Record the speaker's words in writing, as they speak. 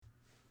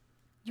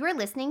You're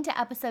listening to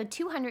episode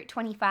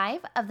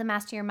 225 of the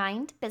Master Your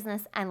Mind,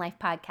 Business, and Life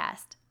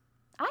podcast.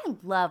 I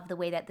love the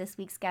way that this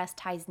week's guest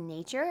ties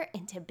nature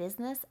into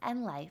business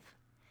and life.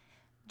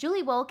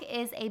 Julie Wolk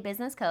is a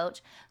business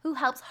coach who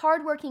helps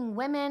hardworking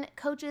women,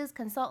 coaches,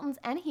 consultants,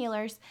 and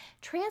healers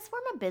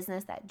transform a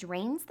business that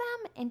drains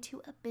them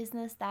into a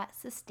business that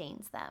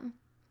sustains them.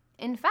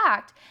 In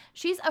fact,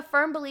 she's a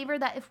firm believer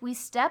that if we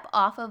step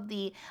off of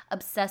the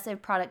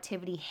obsessive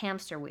productivity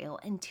hamster wheel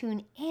and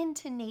tune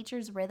into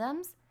nature's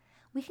rhythms,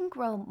 we can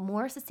grow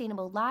more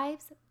sustainable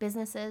lives,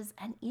 businesses,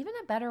 and even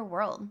a better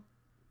world.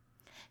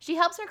 She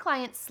helps her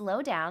clients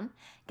slow down,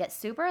 get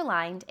super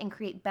aligned, and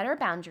create better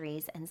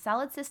boundaries and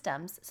solid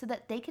systems so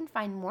that they can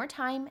find more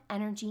time,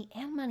 energy,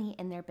 and money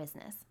in their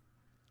business.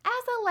 As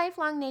a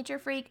lifelong nature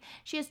freak,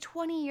 she has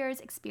 20 years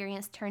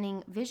experience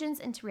turning visions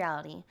into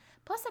reality,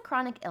 plus a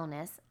chronic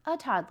illness, a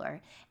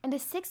toddler, and a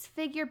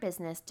six-figure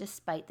business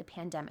despite the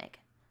pandemic.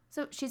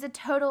 So she's a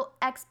total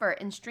expert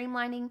in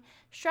streamlining,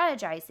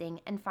 strategizing,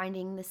 and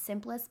finding the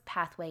simplest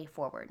pathway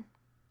forward.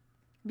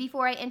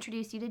 Before I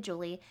introduce you to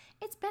Julie,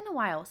 it's been a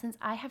while since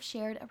I have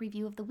shared a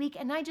review of the week,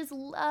 and I just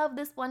love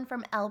this one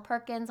from Elle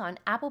Perkins on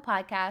Apple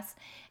Podcasts.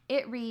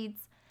 It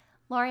reads,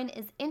 "Lauren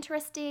is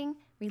interesting,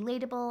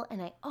 relatable, and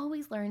I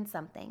always learn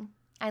something.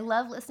 I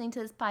love listening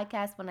to this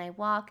podcast when I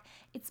walk.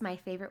 It's my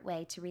favorite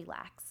way to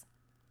relax."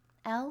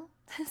 Elle,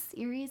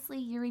 seriously,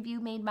 your review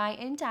made my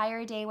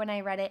entire day when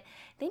I read it.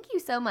 Thank you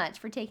so much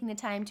for taking the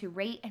time to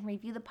rate and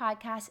review the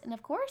podcast. And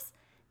of course,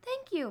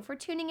 thank you for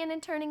tuning in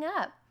and turning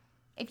up.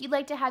 If you'd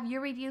like to have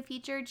your review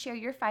featured, share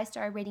your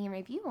 5-star rating and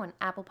review on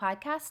Apple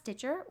Podcasts,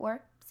 Stitcher,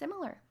 or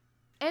similar.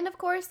 And of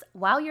course,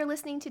 while you're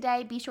listening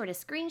today, be sure to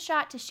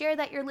screenshot to share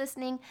that you're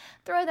listening,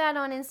 throw that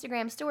on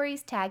Instagram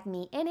stories, tag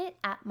me in it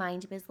at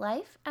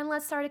MindBizLife, and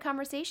let's start a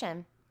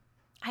conversation.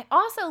 I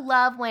also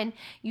love when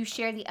you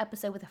share the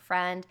episode with a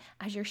friend,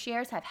 as your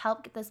shares have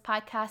helped get this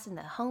podcast in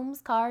the homes,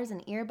 cars,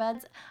 and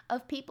earbuds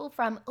of people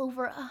from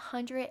over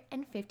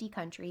 150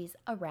 countries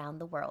around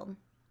the world.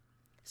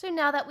 So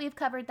now that we've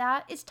covered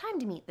that, it's time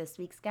to meet this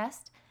week's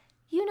guest.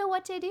 You know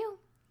what to do.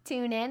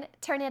 Tune in,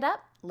 turn it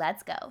up,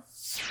 let's go.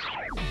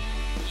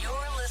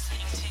 You're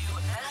listening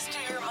to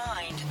Master Your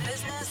Mind,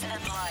 Business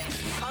and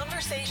Life.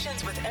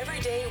 Conversations with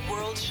everyday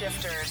world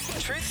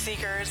shifters, truth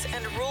seekers,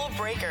 and rule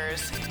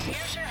breakers.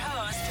 Here's your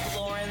host,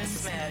 Lauren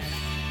Smith.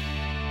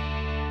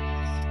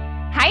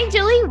 Hi,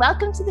 Julie.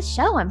 Welcome to the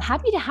show. I'm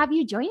happy to have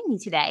you joining me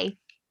today.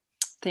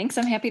 Thanks.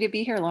 I'm happy to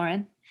be here,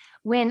 Lauren.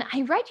 When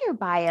I read your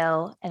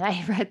bio and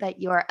I read that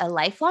you're a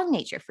lifelong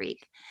nature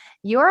freak,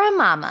 you're a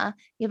mama,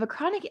 you have a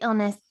chronic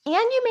illness, and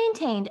you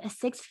maintained a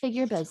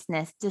six-figure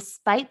business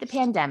despite the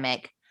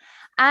pandemic.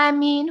 I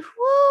mean,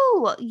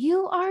 whoo,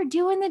 you are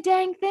doing the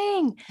dang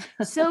thing.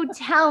 So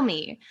tell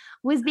me,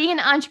 was being an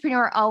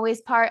entrepreneur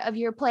always part of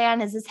your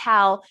plan? Is this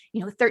how,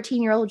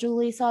 13-year-old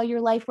Julie saw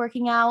your life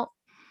working out?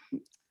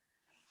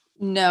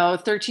 No,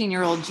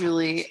 13-year-old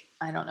Julie,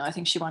 I don't know. I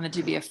think she wanted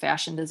to be a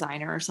fashion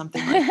designer or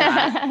something like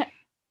that.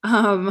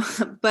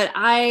 But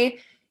I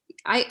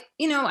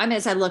mean,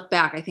 as I look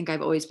back, I think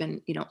I've always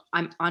been,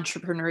 I'm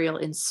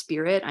entrepreneurial in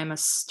spirit. I'm a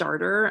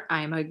starter.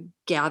 I'm a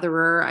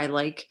gatherer.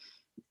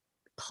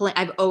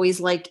 I've always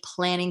liked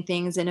planning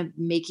things and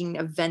making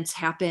events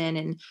happen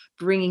and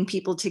bringing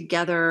people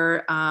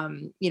together.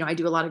 I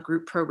do a lot of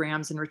group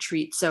programs and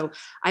retreats. So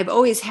I've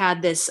always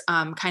had this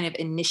kind of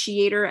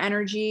initiator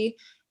energy,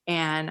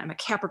 and I'm a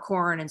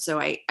Capricorn. And so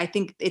I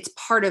think it's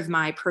part of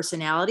my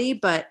personality,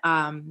 but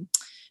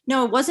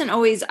no, it wasn't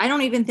always. I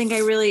don't even think I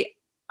really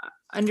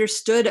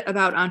understood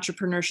about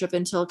entrepreneurship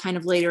until kind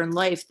of later in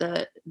life.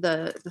 The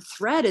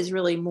thread is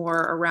really more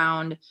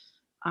around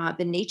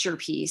the nature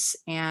piece,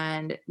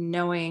 and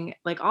knowing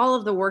like all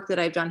of the work that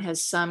I've done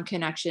has some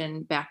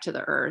connection back to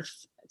the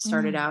earth. It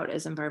started out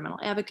as environmental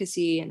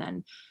advocacy. And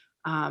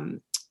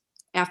then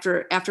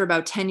after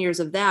about 10 years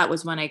of that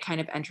was when I kind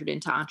of entered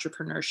into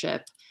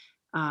entrepreneurship,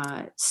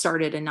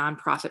 started a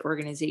nonprofit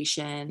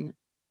organization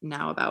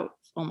now about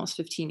almost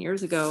 15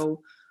 years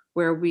ago,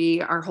 where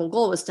our whole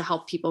goal was to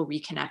help people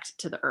reconnect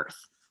to the earth.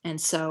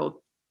 And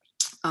so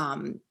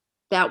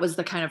that was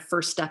the kind of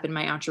first step in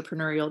my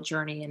entrepreneurial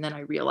journey. And then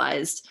I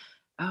realized,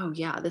 oh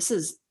yeah, this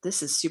is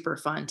super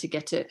fun to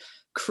get to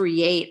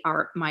create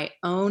my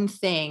own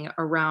thing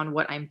around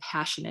what I'm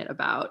passionate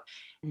about.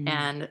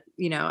 And,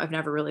 I've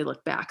never really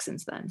looked back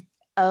since then.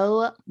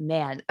 Oh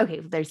man. Okay.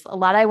 There's a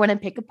lot I want to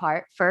pick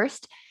apart.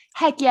 First,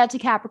 heck yeah to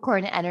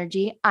Capricorn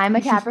energy. I'm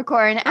a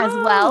Capricorn as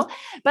well.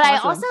 But awesome.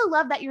 I also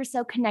love that you're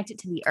so connected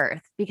to the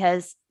earth,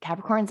 because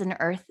Capricorn's an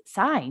earth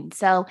sign.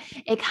 So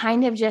it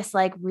kind of just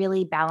like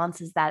really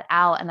balances that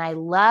out. And I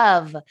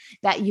love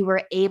that you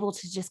were able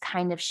to just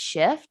kind of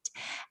shift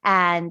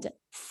and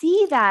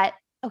see that,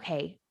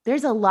 okay,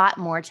 there's a lot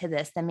more to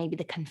this than maybe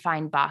the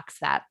confined box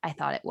that I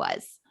thought it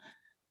was.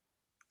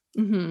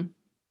 Mm-hmm.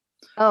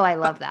 Oh, I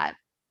love that.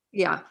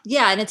 Yeah.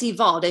 And it's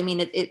evolved. I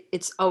mean,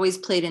 it's always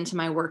played into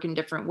my work in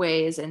different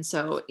ways. And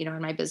so,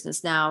 in my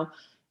business now,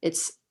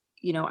 it's,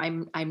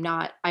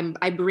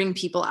 I bring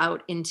people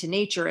out into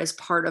nature as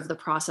part of the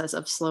process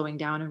of slowing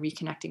down and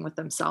reconnecting with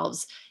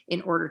themselves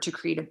in order to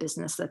create a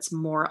business that's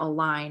more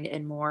aligned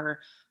and more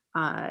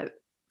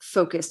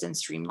focused and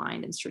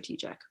streamlined and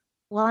strategic.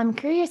 Well, I'm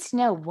curious to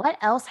know what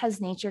else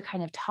has nature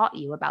kind of taught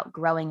you about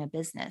growing a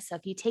business? So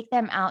if you take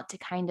them out to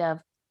kind of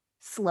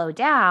slow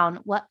down,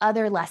 what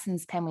other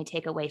lessons can we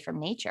take away from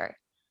nature?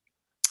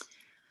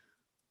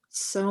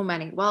 So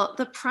many. Well,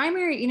 the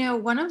primary,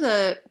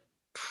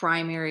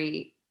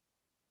 primary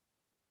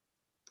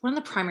one of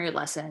the primary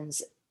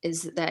lessons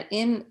is that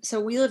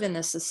so we live in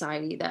this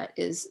society that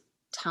is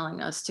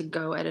telling us to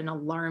go at an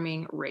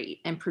alarming rate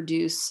and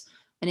produce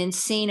an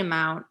insane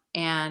amount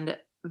and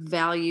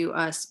value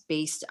us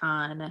based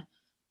on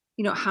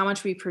how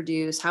much we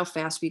produce, how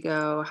fast we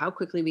go, how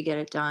quickly we get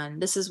it done.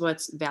 This is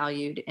what's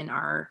valued in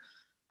our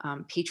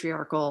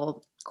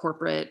patriarchal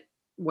corporate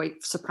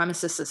white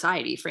supremacist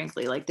society,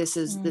 frankly. Like this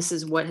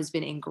is what has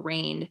been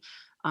ingrained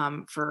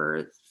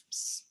for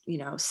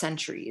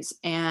centuries.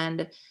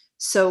 And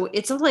so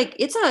it's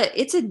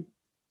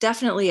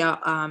definitely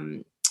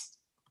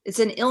it's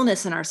an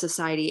illness in our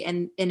society,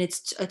 and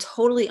it's a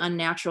totally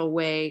unnatural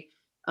way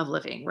of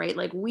living, right?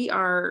 Like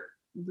we're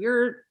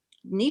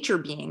nature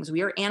beings,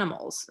 we are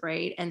animals,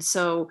 right? And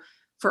so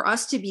for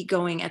us to be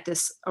going at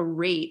this a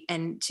rate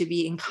and to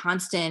be in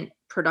constant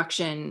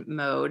production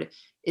mode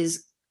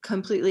is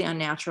completely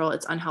unnatural.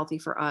 It's unhealthy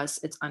for us,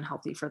 it's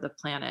unhealthy for the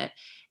planet.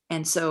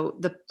 And so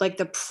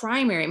the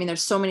primary, I mean,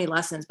 there's so many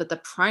lessons, but the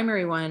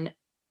primary one,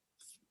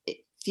 it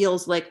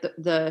feels like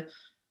the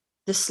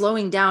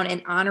slowing down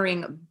and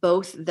honoring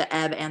both the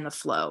ebb and the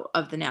flow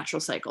of the natural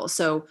cycle.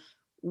 So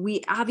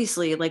we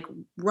obviously, like,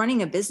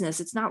 running a business,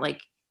 it's not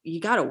like you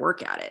got to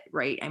work at it,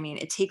 right? I mean,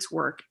 it takes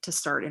work to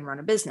start and run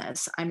a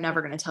business. I'm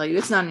never going to tell you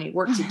it's not any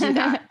work to do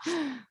that.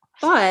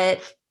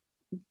 But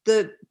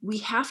we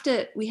have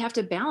to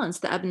balance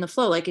the ebb and the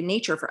flow. Like in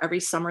nature, for every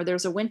summer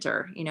there's a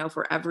winter,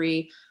 for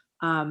every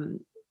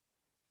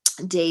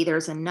day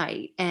there's a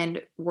night,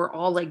 and we're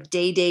all like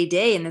day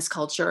in this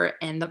culture,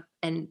 and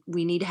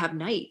we need to have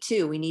night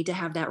too. We need to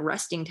have that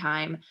resting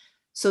time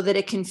so that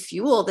it can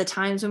fuel the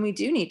times when we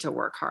do need to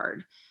work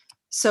hard.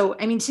 So,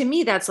 I mean, to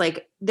me, that's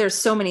like, there's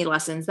so many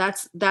lessons.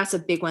 That's a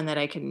big one that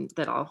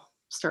I'll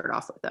start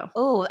off with, though.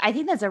 Oh, I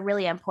think that's a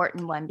really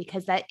important one,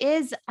 because that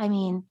is, I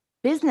mean,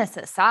 business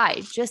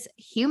aside, just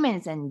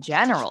humans in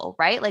general,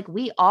 right? Like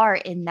we are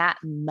in that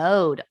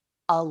mode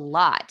a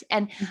lot.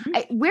 And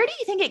where do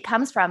you think it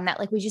comes from that,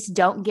 like, we just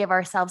don't give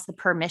ourselves the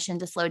permission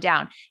to slow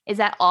down? Is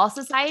that all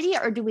society,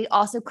 or do we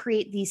also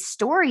create these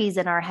stories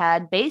in our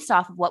head based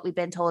off of what we've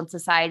been told in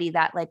society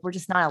that, like, we're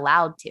just not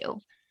allowed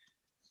to?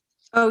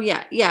 Oh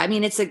yeah. Yeah. I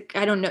mean,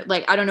 I don't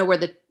know where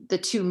the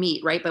two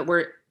meet, right? But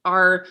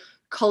our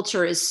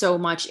culture is so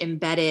much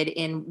embedded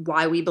in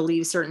why we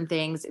believe certain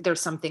things. There's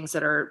some things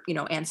that are,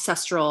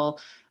 ancestral,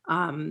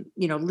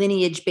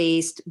 lineage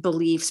based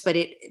beliefs, but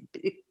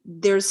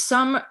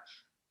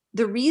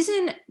the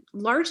reason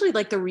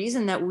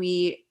that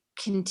we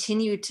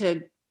continue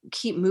to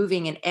keep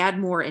moving and add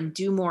more and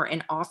do more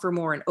and offer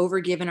more and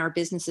overgive in our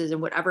businesses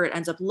and whatever it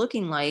ends up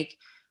looking like,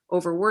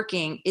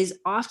 overworking, is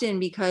often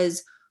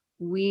because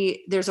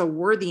there's a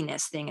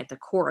worthiness thing at the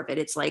core of it.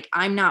 It's like,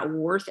 I'm not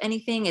worth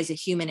anything as a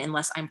human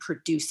unless I'm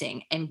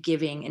producing and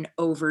giving and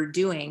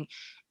overdoing.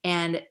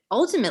 And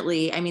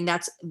ultimately, I mean,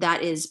 that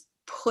is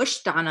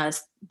pushed on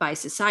us by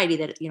society,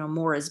 that,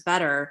 more is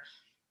better.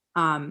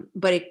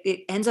 But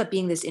it ends up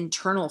being this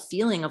internal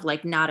feeling of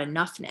like not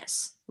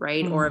enoughness,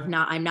 right? Or of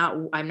I'm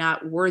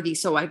not worthy.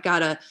 So I've got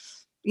to,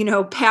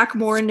 pack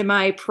more into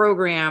my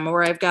program,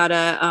 or I've got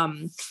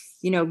to,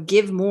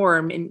 give more.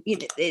 And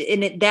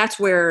that's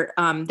where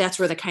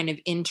the kind of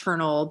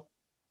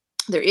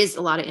there is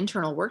a lot of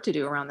internal work to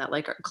do around that,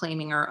 like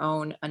claiming our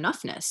own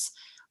enoughness.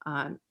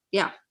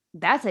 Yeah.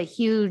 That is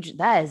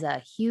a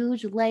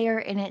huge layer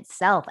in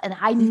itself. And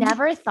I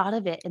never thought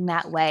of it in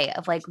that way,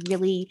 of like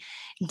really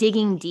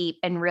digging deep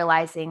and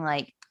realizing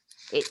like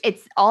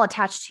it's all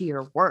attached to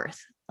your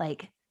worth.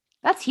 Like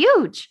that's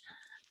huge.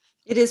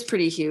 It is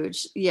pretty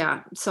huge.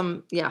 Yeah.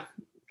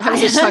 I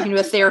was just talking to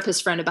a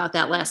therapist friend about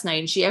that last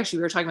night, and we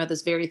were talking about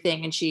this very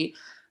thing. And she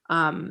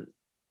was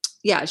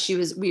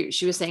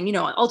saying,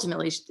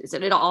 ultimately, she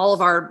said all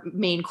of our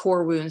main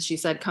core wounds, she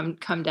said,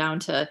 come down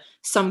to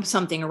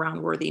something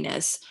around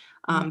worthiness.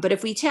 But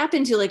if we tap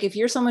into, like, if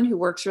you're someone who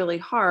works really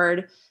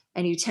hard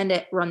and you tend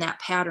to run that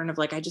pattern of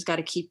like, I just got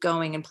to keep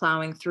going and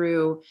plowing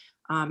through,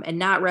 and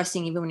not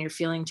resting even when you're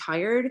feeling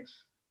tired,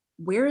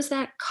 where is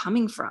that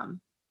coming from?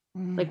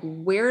 Like,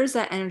 where is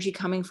that energy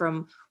coming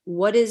from?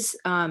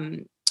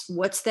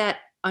 What's that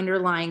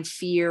underlying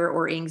fear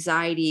or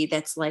anxiety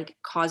that's like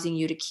causing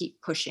you to keep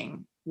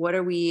pushing? What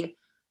are we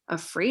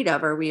afraid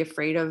of? Are we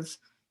afraid of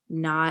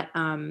not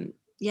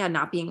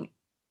being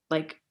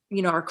like,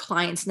 our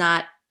clients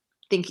not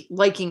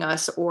liking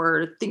us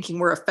or thinking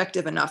we're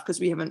effective enough because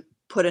we haven't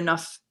put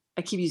enough?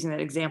 I keep using that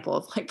example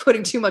of like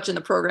putting too much in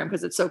the program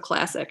because it's so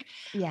classic.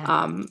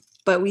 Yeah.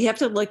 But we have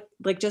to like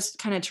just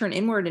kind of turn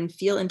inward and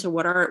feel into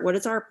what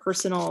is our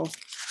personal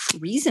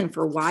reason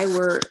for why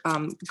we're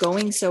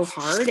going so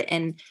hard,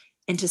 and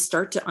to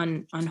start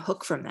to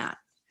unhook from that.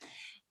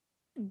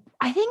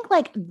 I think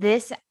like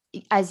this,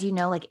 as you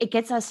know, like it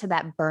gets us to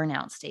that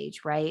burnout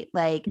stage, right?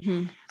 Like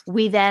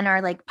we then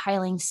are like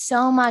piling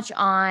so much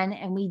on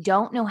and we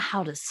don't know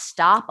how to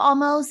stop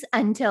almost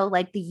until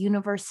like the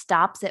universe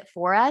stops it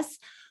for us.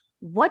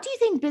 What do you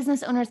think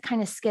business owners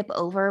kind of skip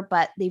over,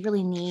 but they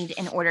really need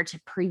in order to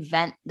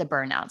prevent the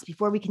burnouts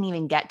before we can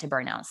even get to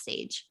burnout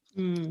stage?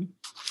 It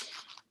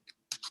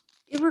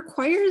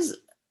requires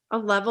a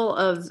level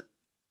of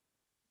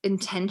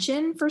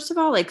intention, first of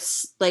all, like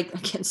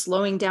again,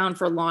 slowing down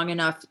for long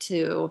enough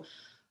to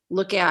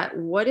look at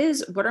what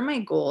are my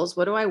goals?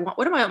 What do I want?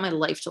 What do I want my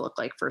life to look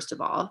like, first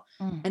of all?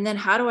 And then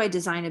how do I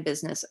design a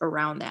business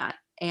around that?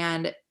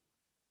 And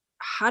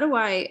how do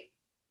I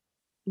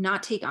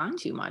not take on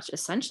too much,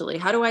 essentially?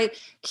 How do I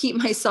keep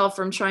myself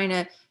from trying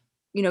to,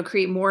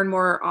 create more and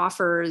more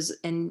offers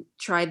and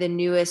try the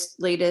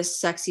newest,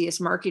 latest,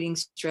 sexiest marketing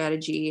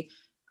strategy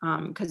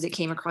because it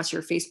came across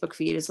your Facebook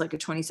feed as like a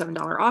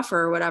 $27 offer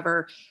or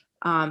whatever.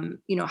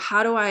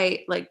 How do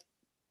I like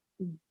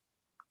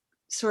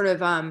sort of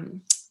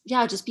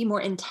just be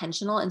more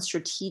intentional and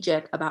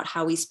strategic about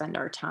how we spend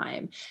our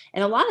time?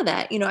 And a lot of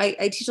that,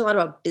 I teach a lot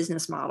about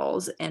business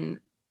models and,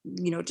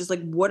 just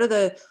like what are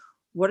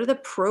the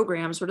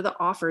programs, what are the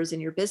offers in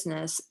your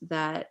business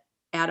that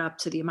add up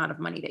to the amount of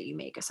money that you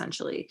make,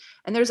 essentially.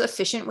 And there's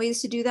efficient ways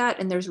to do that,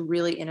 and there's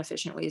really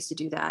inefficient ways to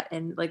do that.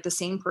 And like the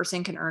same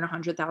person can earn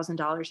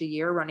 $100,000 a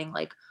year running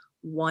like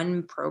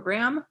one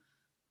program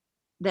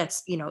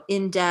that's,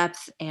 in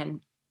depth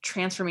and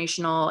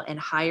transformational and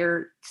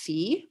higher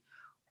fee.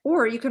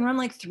 Or you can run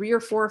like 3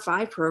 or 4 or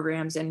 5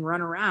 programs and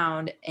run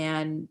around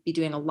and be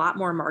doing a lot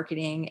more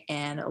marketing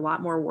and a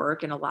lot more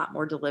work and a lot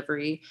more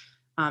delivery.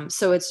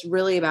 So it's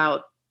really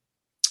about,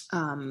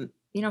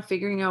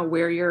 figuring out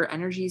where your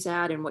energy's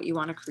at and what you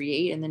want to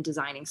create, and then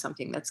designing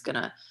something that's going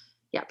to,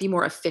 be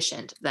more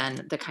efficient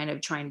than the kind of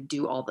trying to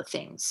do all the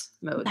things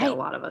mode that a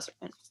lot of us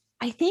are in.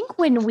 I think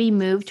when we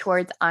move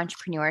towards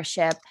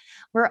entrepreneurship,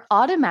 we're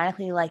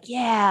automatically like,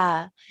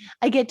 yeah,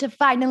 I get to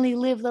finally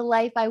live the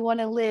life I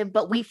want to live,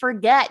 but we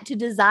forget to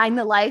design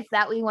the life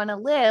that we want to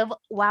live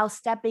while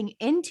stepping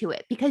into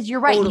it. Because you're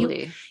right.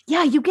 Totally.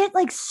 You get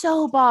like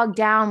so bogged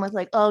down with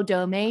like,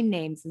 domain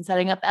names and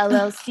setting up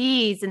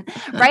LLCs and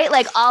right.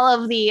 Like all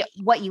of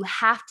what you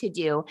have to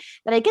do,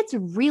 that it gets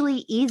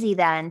really easy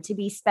then to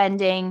be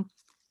spending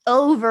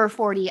over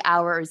 40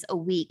 hours a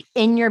week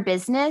in your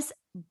business,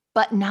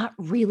 but not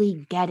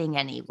really getting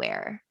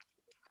anywhere.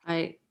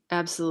 I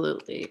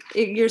absolutely,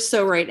 you're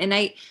so right. And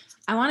I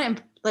want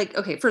to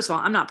okay, first of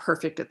all, I'm not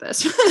perfect at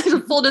this.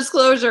 Full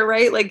disclosure,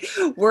 right? Like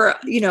we're,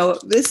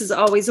 this is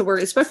always a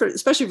work,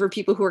 especially for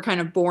people who are kind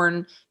of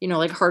born,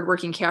 like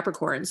hardworking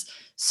Capricorns.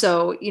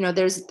 So,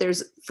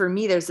 there's for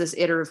me, there's this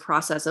iterative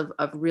process of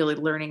really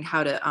learning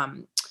how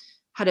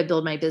to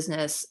build my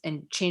business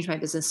and change my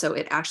business so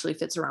it actually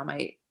fits around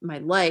my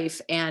life.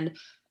 And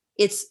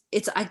it's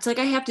like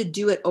I have to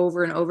do it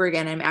over and over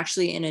again. I'm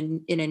actually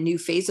in a new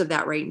phase of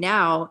that right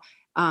now.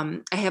 I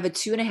have a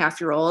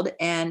 2.5-year-old,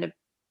 and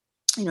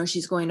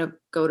she's going to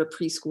go to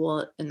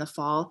preschool in the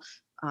fall,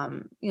 at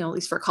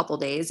least for a couple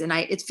of days. And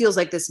it feels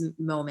like this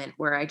moment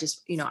where I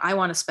just, I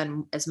want to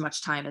spend as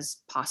much time as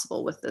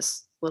possible with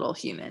this little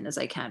human as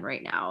I can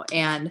right now.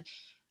 And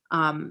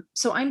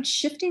so I'm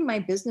shifting my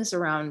business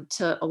around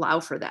to allow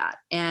for that.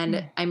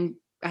 And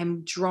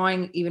I'm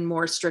drawing even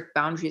more strict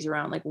boundaries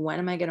around like, when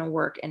am I going to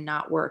work and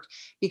not work?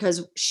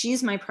 Because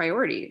she's my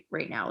priority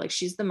right now. Like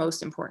she's the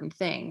most important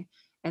thing.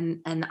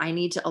 And I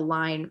need to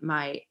align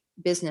my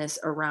business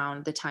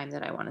around the time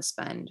that I want to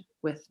spend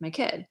with my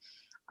kid.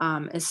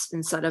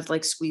 Instead of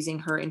like squeezing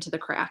her into the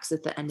cracks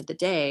at the end of the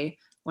day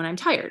when I'm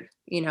tired,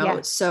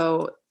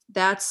 so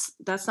that's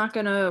not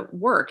going to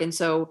work. And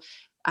so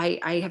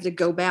I have to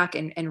go back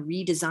and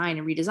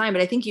redesign.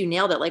 But I think you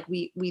nailed it. Like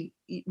we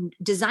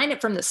design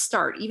it from the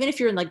start, even if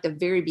you're in like the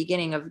very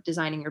beginning of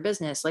designing your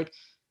business, like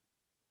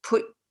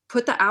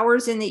put the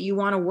hours in that you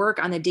want to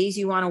work on the days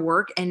you want to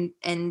work and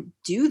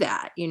do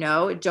that,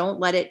 don't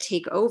let it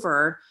take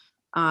over,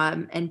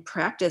 and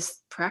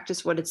practice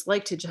what it's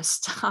like to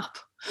just stop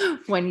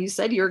when you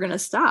said you were going to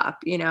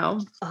stop,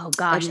 Oh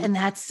gosh. And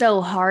that's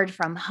so hard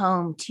from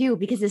home too,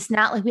 because it's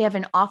not like we have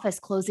an office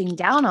closing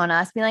down on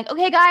us being like,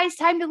 okay, guys,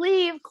 time to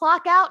leave,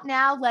 clock out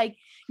now. Like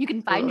you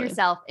can find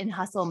yourself in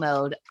hustle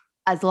mode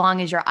as long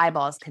as your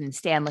eyeballs can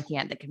stand looking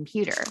at the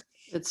computer.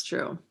 It's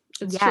true.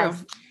 It's true.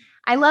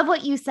 I love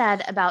what you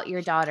said about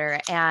your daughter.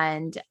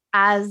 And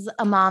as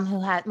a mom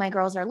who had, my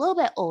girls are a little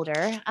bit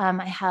older.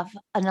 I have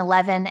an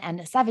 11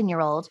 and a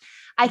 7-year-old.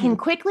 I can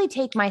quickly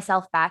take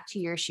myself back to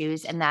your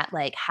shoes and that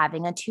like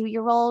having a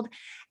 2-year-old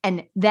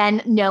and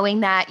then knowing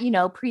that,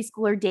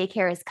 preschool or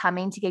daycare is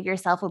coming to give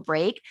yourself a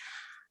break.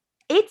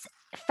 It's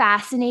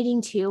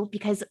fascinating too,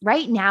 because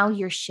right now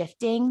you're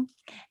shifting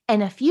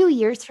and a few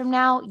years from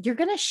now, you're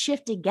going to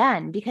shift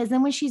again, because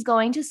then when she's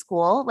going to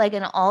school, like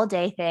an all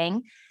day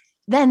thing,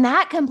 then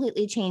that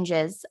completely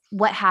changes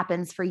what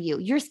happens for you.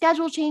 Your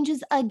schedule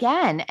changes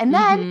again. And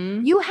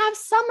then you have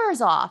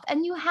summers off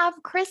and you have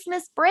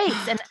Christmas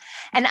breaks.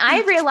 And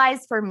I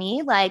realized for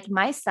me, like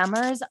my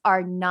summers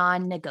are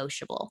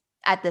non-negotiable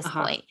at this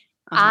point.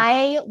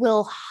 I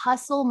will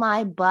hustle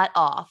my butt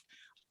off,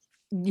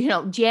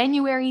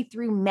 January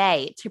through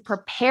May to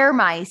prepare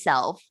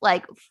myself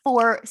like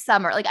for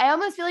summer. Like I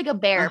almost feel like a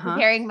bear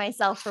preparing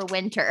myself for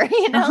winter,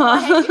 like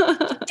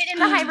in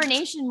the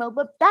hibernation mode,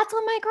 but that's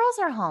when my girls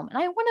are home and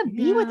I want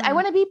to I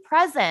want to be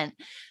present.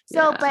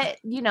 So, but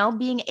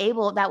being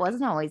able, that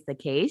wasn't always the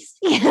case,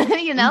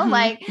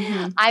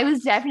 I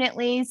was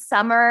definitely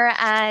summer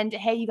and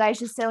hey, you guys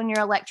just sit on your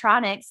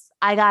electronics.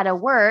 I got to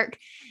work.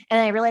 And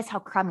I realized how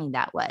crummy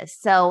that was.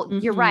 So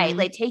you're right.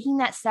 Like taking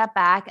that step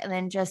back and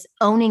then just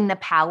owning the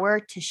power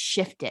to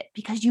shift it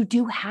because you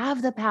do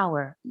have the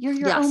power. You're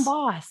your own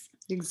boss.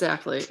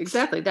 Exactly.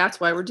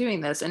 That's why we're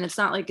doing this. And it's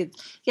not like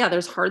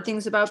there's hard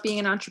things about being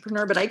an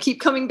entrepreneur, but I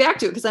keep coming back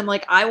to it because I'm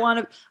like,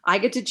 I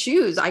get to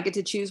choose. I get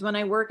to choose when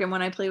I work and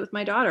when I play with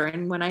my daughter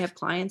and when I have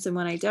clients and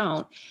when I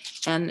don't.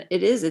 And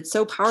it's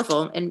so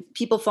powerful. And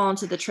people fall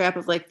into the trap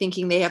of like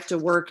thinking they have to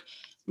work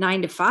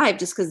 9 to 5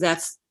 just because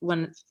that's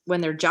when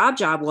their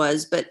job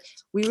was, but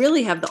we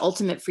really have the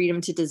ultimate freedom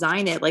to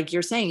design it. Like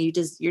you're saying,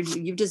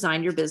 you've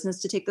designed your business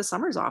to take the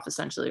summers off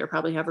essentially, or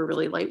probably have a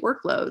really light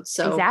workload.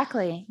 So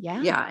exactly.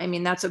 Yeah. Yeah. I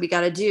mean, that's what we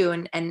got to do.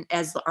 And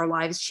as our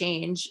lives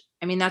change,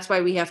 I mean, that's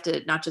why we have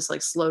to not just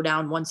like slow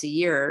down once a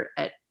year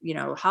at,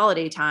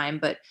 holiday time,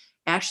 but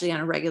actually on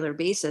a regular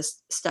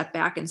basis, step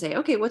back and say,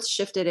 okay, what's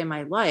shifted in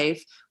my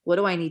life? What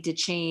do I need to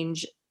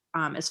change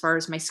as far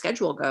as my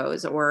schedule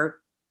goes, or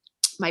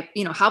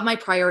how have my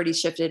priorities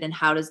shifted and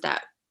how does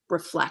that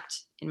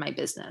reflect in my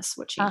business?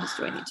 What changes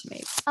do I need to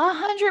make?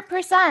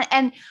 100%.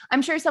 And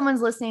I'm sure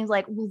someone's listening is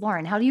like, well,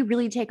 Lauren, how do you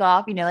really take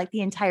off, like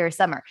the entire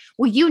summer?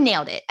 Well, you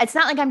nailed it. It's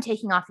not like I'm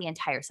taking off the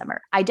entire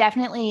summer. I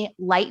definitely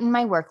lighten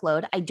my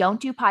workload. I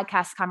don't do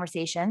podcast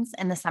conversations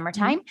in the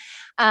summertime.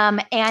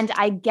 And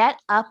I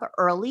get up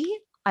early.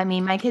 I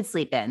mean, my kids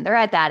sleep in. They're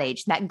at that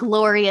age, that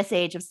glorious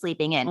age of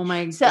sleeping in. Oh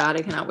my God,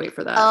 I cannot wait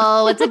for that.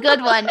 Oh, it's a good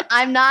one.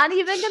 I'm not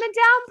even going to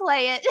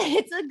downplay it.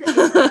 It's a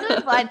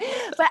good one.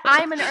 But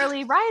I'm an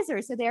early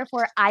riser. So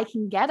therefore I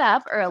can get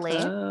up early,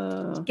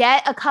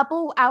 get a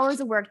couple hours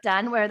of work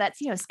done, where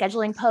that's,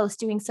 scheduling posts,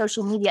 doing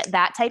social media,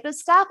 that type of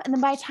stuff. And then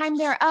by the time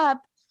they're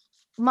up,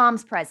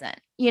 mom's present,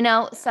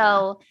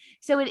 So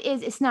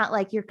it's not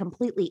like you're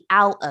completely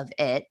out of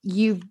it.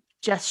 You've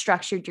just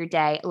structured your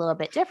day a little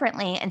bit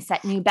differently and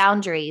set new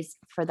boundaries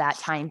for that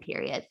time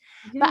period.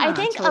 But I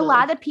think a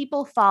lot of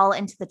people fall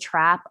into the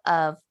trap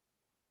of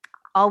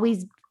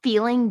always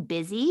feeling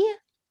busy,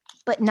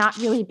 but not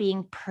really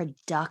being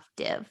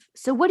productive.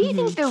 So what do you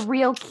think the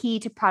real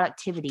key to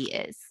productivity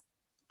is?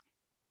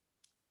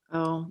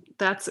 Oh,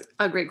 that's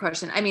a great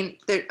question. I mean,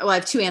 I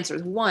have two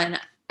answers. One,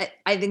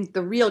 I think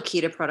the real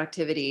key to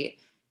productivity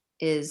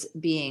is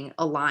being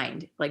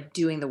aligned, like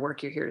doing the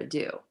work you're here to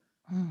do.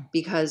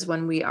 Because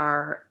when we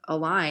are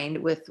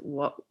aligned with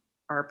what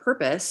our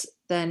purpose,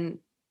 then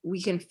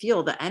we can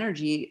feel the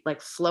energy like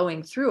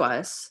flowing through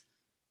us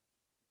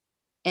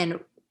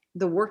and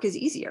the work is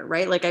easier,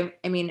 right? Like,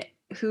 I mean,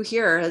 who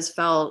here has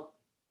felt,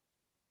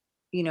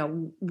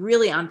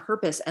 really on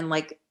purpose and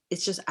like,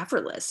 it's just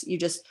effortless. You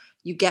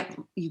get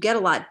a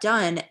lot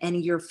done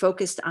and you're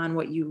focused on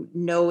what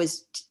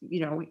is,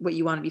 what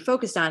you want to be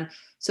focused on.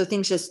 So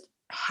things just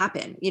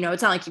happen.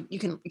 It's not like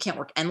you can't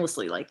work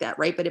endlessly like that,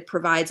 right? But it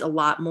provides a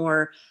lot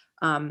more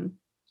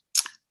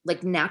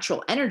like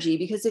natural energy,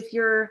 because if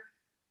you're,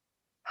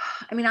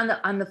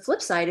 on the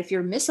flip side, if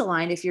you're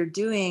misaligned, if you're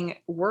doing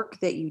work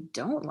that you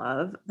don't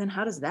love, then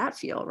how does that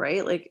feel,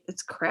 right? Like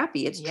it's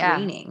crappy, it's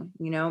draining.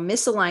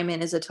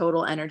 Misalignment is a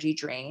total energy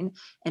drain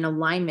and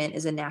alignment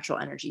is a natural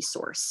energy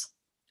source.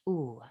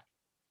 Ooh,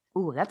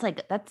 that's a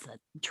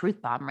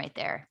truth bomb right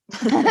there.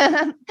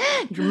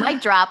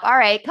 Mic drop. All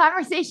right.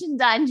 Conversation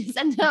done. Just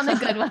end it on a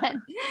good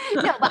one.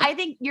 No, but I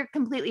think you're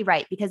completely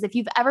right, because if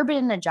you've ever been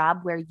in a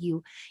job where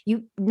you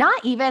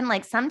not even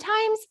like,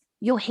 sometimes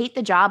you'll hate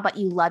the job, but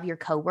you love your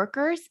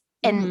coworkers.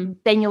 And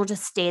then you'll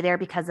just stay there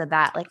because of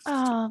that. Like,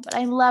 oh, but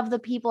I love the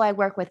people I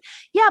work with.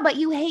 Yeah, but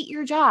you hate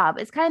your job.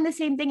 It's kind of the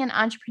same thing in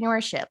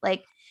entrepreneurship.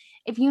 Like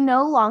if you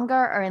no longer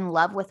are in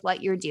love with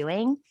what you're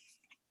doing,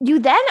 you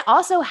then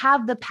also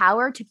have the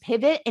power to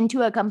pivot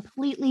into a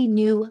completely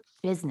new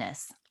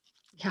business.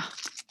 Yeah.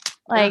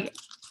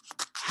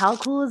 How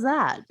cool is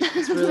that?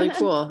 It's really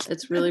cool.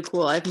 It's really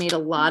cool. I've made a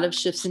lot of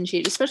shifts and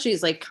changes, especially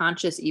as like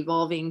conscious,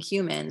 evolving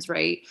humans,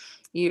 right?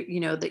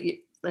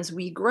 As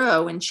we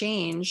grow and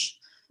change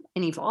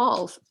and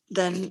evolve,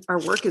 then our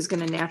work is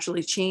going to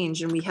naturally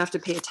change. And we have to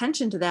pay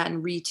attention to that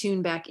and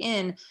retune back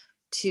in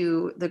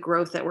to the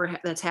growth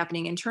that's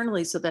happening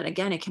internally, so that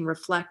again, it can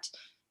reflect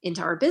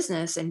into our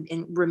business and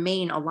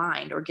remain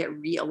aligned or get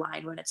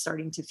realigned when it's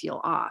starting to feel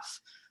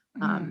off.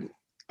 And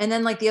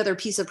then like the other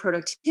piece of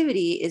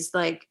productivity is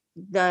like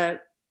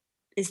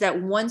is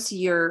that once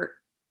you're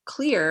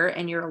clear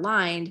and you're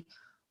aligned,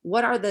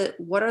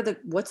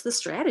 what's the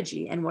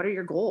strategy and what are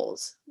your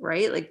goals,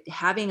 right? Like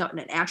having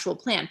an actual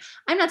plan.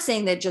 I'm not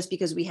saying that just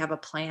because we have a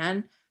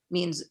plan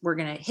means we're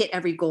going to hit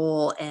every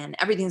goal and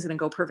everything's going to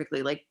go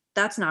perfectly. Like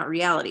that's not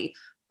reality,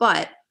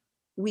 but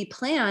we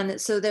plan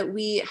so that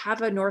we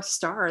have a North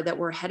Star that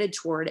we're headed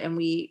toward. And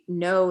we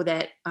know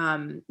that,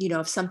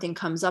 if something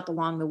comes up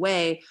along the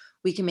way,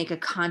 we can make a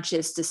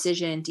conscious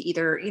decision to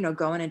either,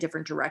 go in a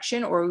different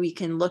direction, or we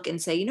can look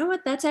and say, you know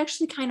what, that's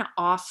actually kind of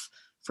off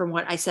from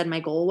what I said my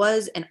goal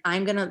was. And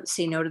I'm going to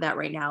say no to that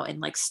right now and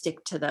like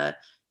stick to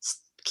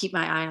keep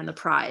my eye on the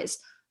prize.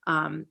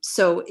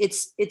 So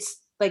it's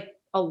like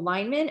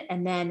alignment,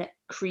 and then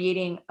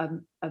creating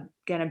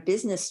again, a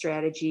business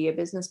strategy, a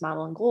business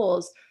model and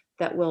goals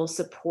that will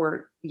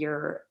support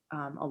your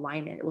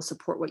alignment. It will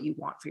support what you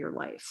want for your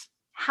life.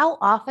 How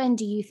often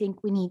do you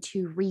think we need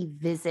to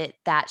revisit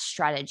that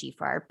strategy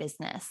for our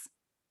business?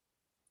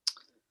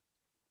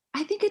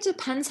 I think it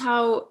depends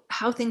how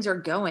things are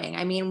going.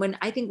 I mean,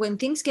 when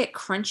things get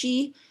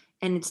crunchy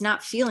and it's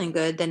not feeling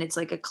good, then it's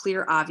like a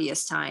clear,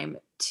 obvious time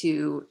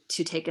to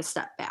take a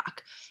step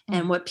back.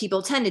 And what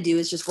people tend to do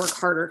is just work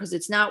harder because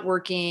it's not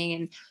working,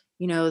 and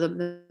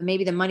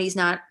maybe the money's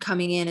not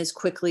coming in as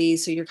quickly,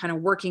 so you're kind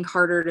of working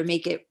harder to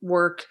make it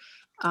work,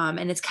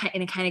 and it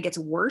kind of gets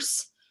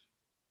worse.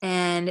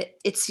 And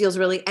it feels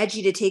really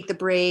edgy to take the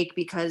break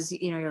because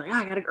you're like, oh,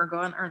 I gotta go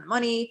and earn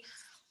money.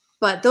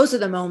 But those are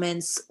the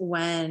moments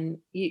when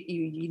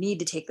you need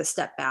to take the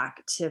step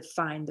back to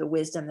find the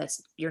wisdom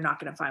you're not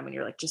going to find when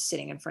you're like just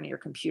sitting in front of your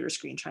computer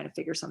screen trying to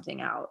figure something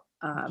out.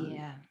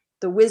 Yeah.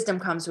 The wisdom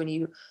comes when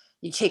you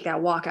take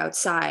that walk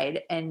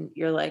outside and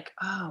you're like,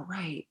 oh,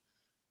 right,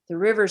 the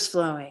river's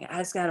flowing. I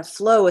just got to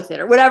flow with it,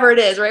 or whatever it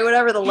is, right?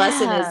 Whatever the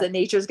lesson is that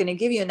nature is going to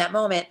give you in that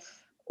moment,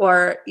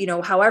 or,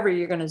 however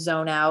you're going to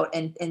zone out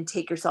and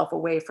take yourself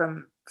away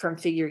from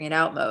figuring it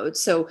out mode.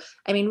 So,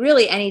 I mean,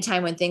 really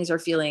anytime when things are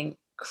feeling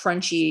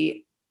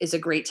crunchy is a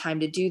great time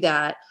to do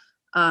that.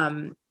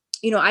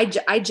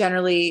 I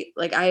generally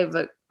like,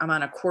 I'm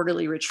on a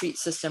quarterly retreat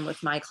system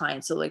with my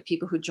clients. So like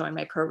people who join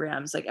my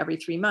programs, like every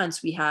 3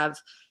 months we have,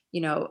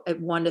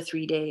 1 to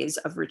 3 days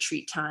of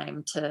retreat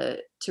time to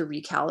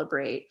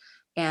recalibrate.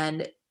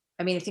 And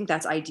I mean, I think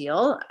that's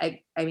ideal.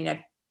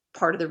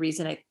 Part of the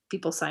reason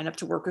people sign up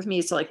to work with me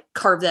is to like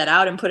carve that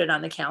out and put it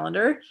on the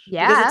calendar.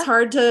 Yeah. Because it's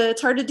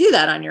hard to do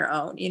that on your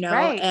own,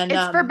 Right. And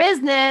it's for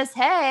business.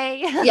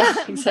 Hey. Yeah,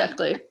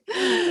 exactly.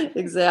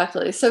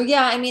 Exactly. So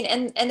yeah, I mean,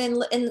 and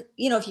then,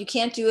 if you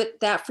can't do it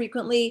that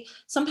frequently,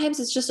 sometimes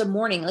it's just a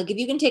morning. Like if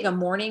you can take a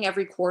morning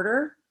every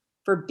quarter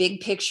for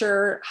big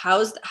picture,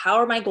 how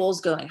are my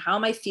goals going? How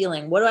am I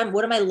feeling? What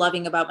am I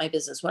loving about my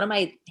business? What am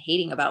I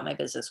hating about my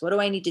business? What do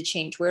I need to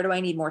change? Where do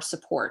I need more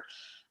support?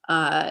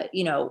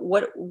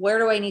 Where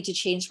do I need to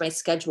change my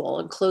schedule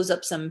and close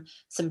up some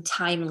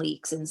time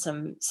leaks and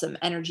some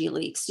energy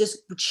leaks? Just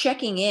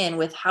checking in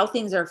with how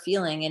things are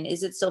feeling, and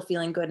is it still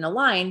feeling good and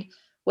aligned?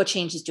 What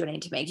changes do I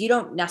need to make? You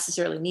don't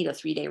necessarily need a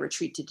 3-day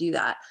retreat to do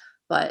that,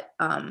 but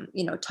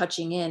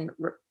touching in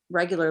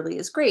regularly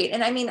is great.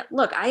 And I mean,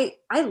 look, I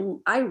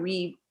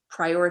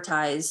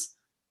reprioritize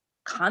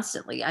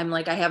constantly.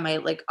 I have my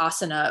like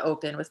asana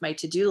open with my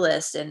to-do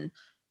list, and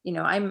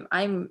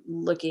I'm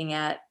looking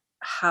at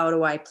how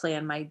do I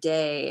plan my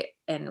day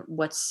and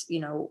what's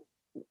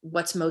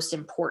most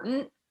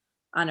important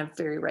on a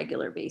very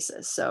regular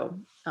basis.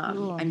 So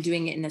I'm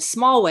doing it in a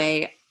small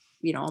way,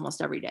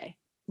 almost every day.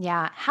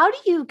 Yeah. How do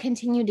you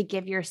continue to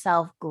give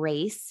yourself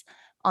grace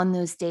on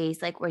those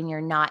days, like when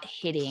you're not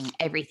hitting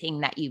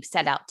everything that you've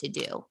set out to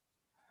do?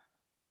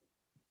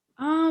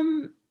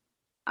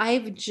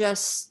 I've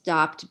just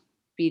stopped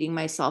beating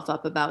myself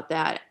up about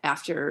that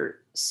after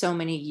so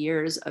many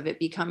years of it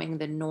becoming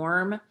the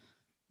norm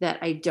that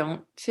I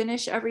don't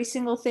finish every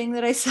single thing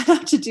that I set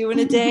out to do in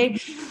a day.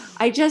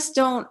 I just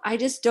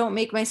don't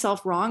make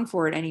myself wrong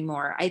for it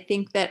anymore. I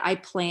think that I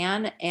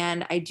plan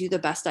and I do the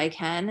best I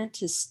can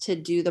to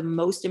do the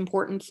most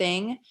important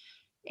thing.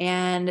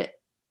 And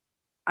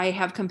I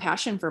have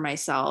compassion for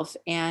myself.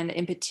 And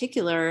in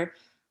particular,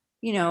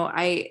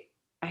 I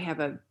have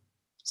a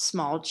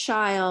small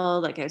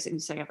child, like I was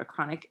saying, I have a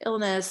chronic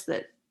illness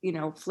that,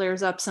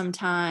 flares up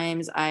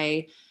sometimes.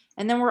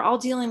 And then we're all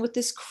dealing with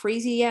this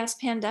crazy ass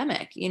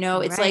pandemic.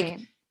 It's like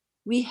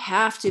we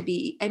have to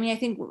be, I mean, I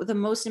think the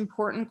most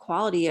important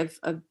quality of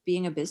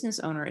being a business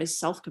owner is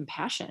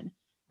self-compassion.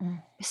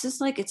 It's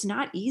just like, it's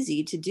not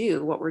easy to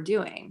do what we're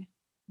doing.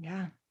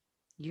 Yeah.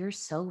 You're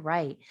so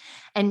right.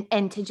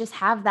 And to just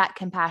have that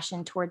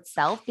compassion towards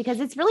self,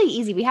 because it's really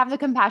easy. We have the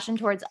compassion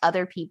towards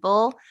other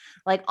people,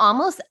 like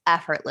almost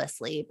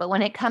effortlessly. But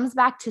when it comes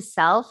back to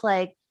self,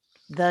 like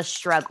the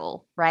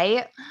struggle,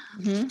 right?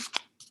 Mm-hmm.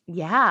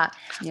 Yeah.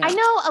 I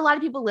know a lot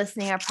of people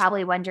listening are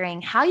probably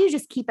wondering how you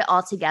just keep it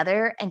all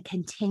together and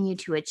continue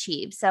to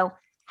achieve. So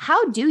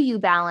how do you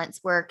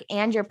balance work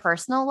and your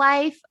personal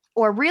life?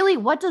 Or really,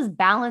 what does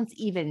balance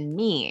even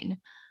mean?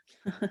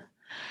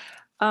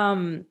 How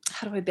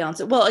do I balance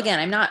it? Well,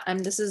 again,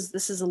 this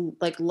is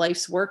like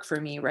life's work for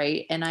me.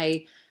 Right. And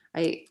I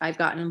I've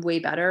gotten way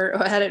better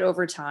at it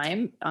over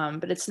time.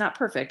 But it's not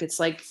perfect. It's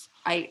like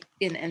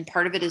and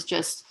part of it is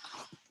just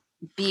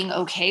being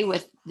okay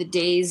with the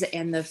days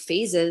and the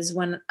phases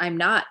when I'm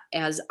not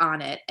as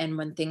on it and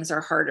when things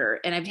are harder.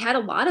 And I've had a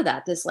lot of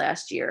that this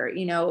last year,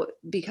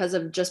 because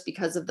of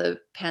the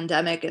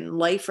pandemic and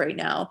life right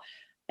now,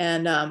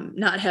 and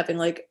not having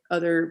like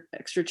other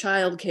extra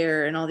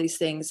childcare and all these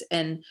things.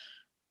 And,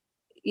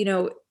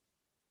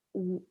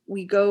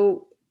 we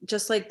go,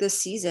 just like the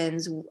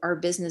seasons, our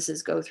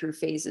businesses go through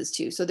phases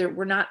too. So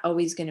we're not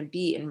always going to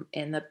be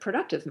in the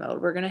productive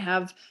mode. We're going to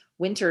have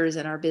winters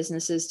in our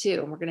businesses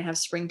too. And we're going to have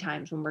spring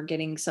times when we're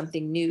getting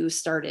something new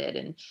started.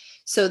 And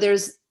so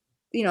there's,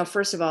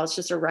 first of all, it's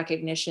just a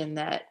recognition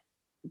that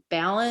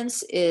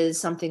balance is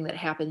something that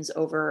happens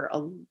over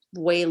a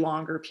way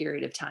longer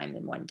period of time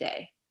than one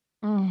day.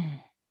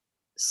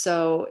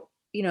 So,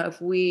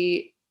 if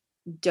we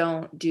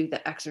don't do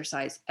the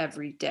exercise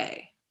every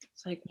day,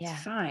 it's like,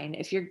 fine.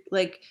 If you're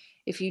like,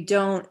 if you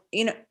don't,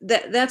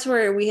 that's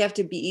where we have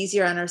to be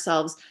easier on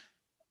ourselves.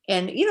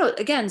 And,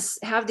 again,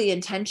 have the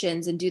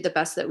intentions and do the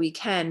best that we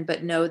can,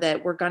 but know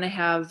that we're going to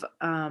have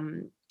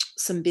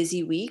some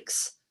busy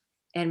weeks,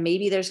 and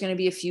maybe there's going to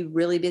be a few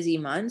really busy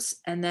months.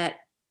 And that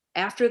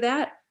after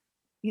that,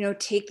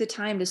 take the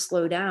time to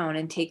slow down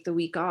and take the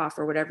week off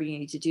or whatever you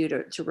need to do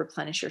to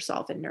replenish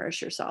yourself and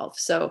nourish yourself.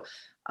 So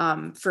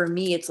for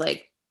me, it's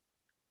like,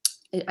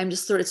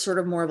 it's sort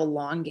of more of a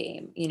long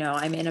game.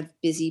 I'm in a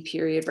busy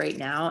period right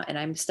now, and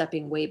I'm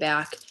stepping way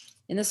back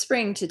in the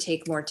spring to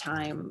take more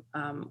time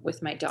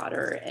with my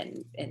daughter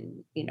and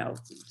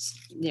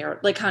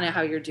like kind of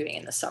how you're doing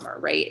in the summer,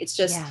 right? It's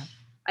just,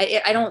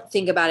 I don't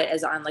think about it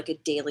as on like a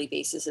daily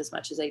basis as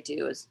much as I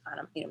do as on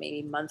a,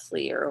 maybe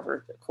monthly or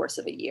over the course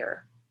of a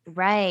year.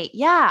 Right.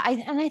 Yeah.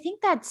 I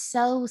think that's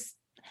so,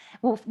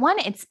 well, one,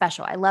 it's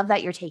special. I love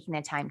that you're taking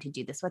the time to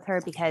do this with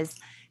her, because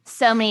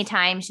so many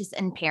times just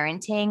in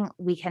parenting,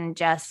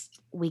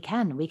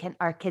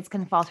 our kids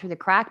can fall through the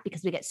crack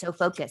because we get so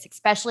focused,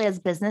 especially as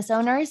business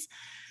owners.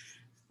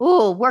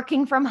 Oh,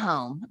 working from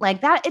home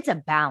like that. It's a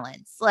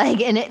balance,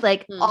 and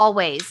it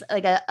always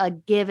like a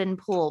give and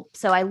pull.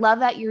 So I love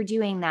that you're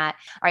doing that.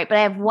 All right. But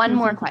I have one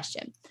more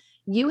question.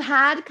 You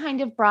had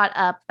kind of brought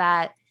up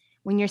that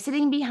when you're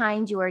sitting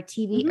behind your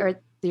TV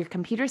or your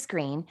computer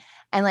screen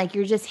and like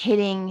you're just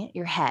hitting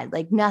your head,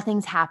 like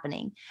nothing's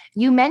happening.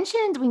 You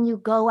mentioned when you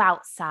go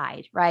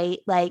outside, right?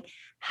 Like,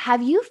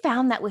 have you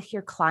found that with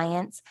your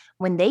clients,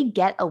 when they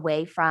get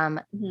away from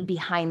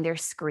behind their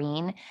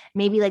screen,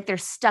 maybe like they're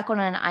stuck on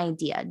an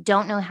idea,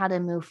 don't know how to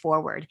move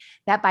forward,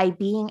 that by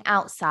being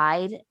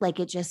outside, like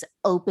it just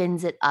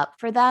opens it up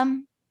for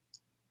them?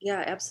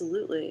 Yeah,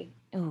 absolutely.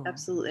 Ooh.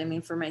 Absolutely. I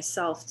mean, for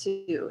myself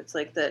too, it's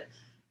like that,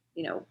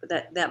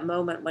 that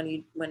moment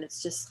when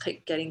it's just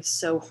like getting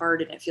so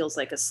hard and it feels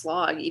like a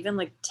slog, even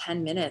like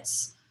 10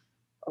 minutes,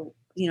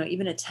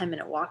 even a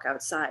 10-minute walk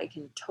outside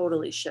can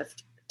totally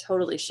shift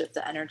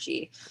the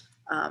energy.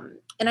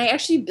 And I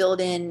actually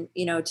build in,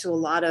 to a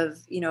lot of,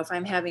 if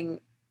I'm having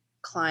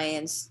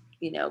clients,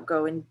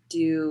 go and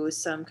do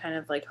some kind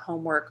of like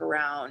homework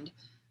around,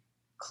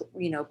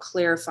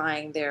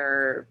 clarifying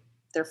their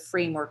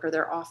framework or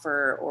their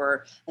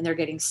offer, and they're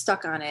getting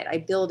stuck on it, I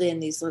build in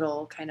these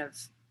little kind of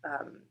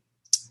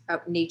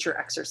nature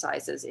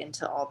exercises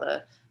into all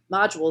the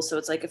modules. So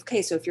it's like,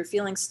 okay, so if you're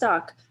feeling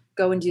stuck,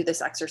 go and do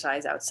this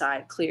exercise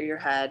outside, clear your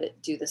head,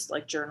 do this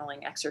like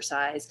journaling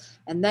exercise,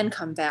 and then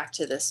come back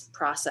to this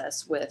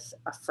process with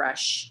a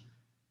fresh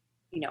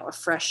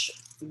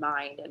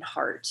mind and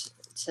heart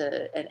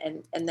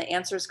and the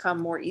answers come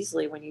more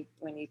easily when you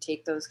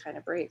take those kind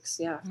of breaks.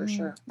 Yeah, for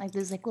sure. Like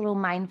there's like little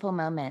mindful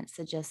moments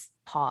to just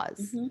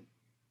pause.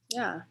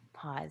 Yeah.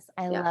 Pause.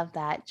 I love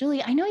that.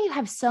 Julie, I know you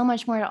have so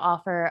much more to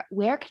offer.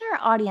 Where can our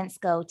audience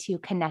go to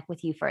connect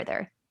with you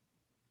further?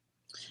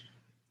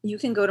 You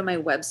can go to my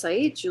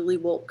website,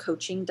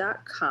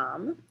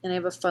 juliewolkcoaching.com, and I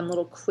have a fun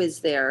little quiz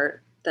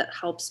there that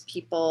helps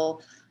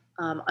people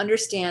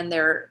understand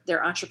their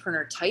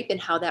entrepreneur type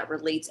and how that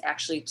relates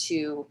actually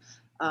to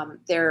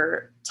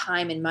their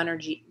time and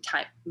energy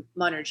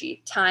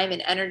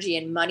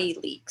and money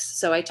leaks.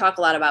 So I talk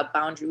a lot about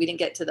boundary. We didn't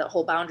get to the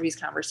whole boundaries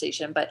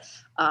conversation, but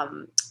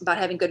about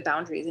having good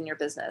boundaries in your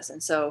business.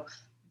 And so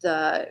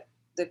the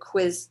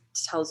quiz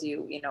tells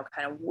you,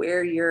 kind of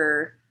where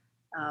you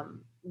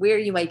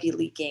might be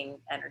leaking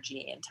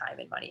energy and time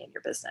and money in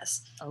your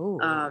business.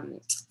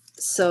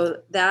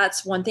 So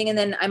that's one thing. And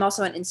then I'm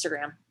also on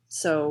Instagram.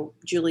 So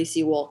Julie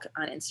C. Wolk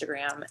on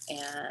Instagram,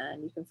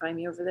 and you can find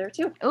me over there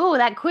too. Oh,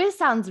 that quiz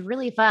sounds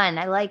really fun.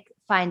 I like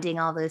finding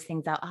all those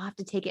things out. I'll have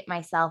to take it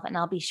myself, and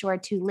I'll be sure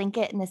to link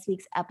it in this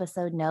week's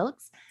episode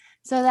notes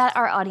so that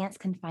our audience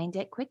can find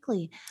it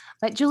quickly.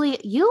 But Julie,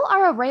 you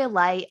are a ray of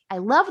light. I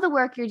love the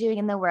work you're doing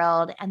in the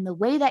world and the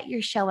way that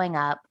you're showing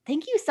up.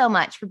 Thank you so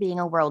much for being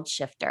a world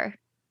shifter.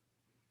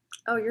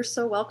 Oh, you're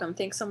so welcome.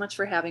 Thanks so much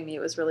for having me.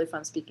 It was really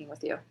fun speaking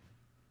with you.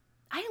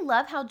 I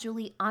love how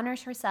Julie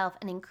honors herself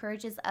and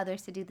encourages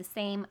others to do the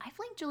same. I've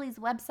linked Julie's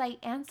website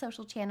and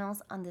social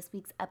channels on this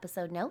week's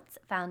episode notes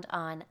found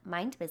on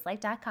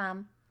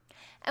mindbizlife.com.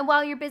 And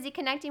while you're busy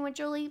connecting with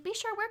Julie, be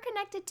sure we're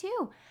connected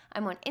too.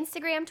 I'm on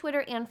Instagram,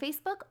 Twitter, and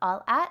Facebook,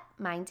 all at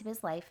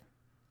MindBizLife.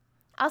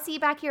 I'll see you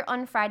back here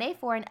on Friday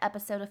for an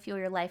episode of Fuel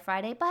Your Life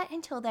Friday. But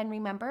until then,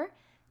 remember,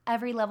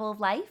 every level of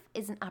life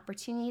is an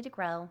opportunity to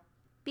grow.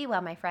 Be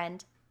well, my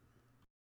friend.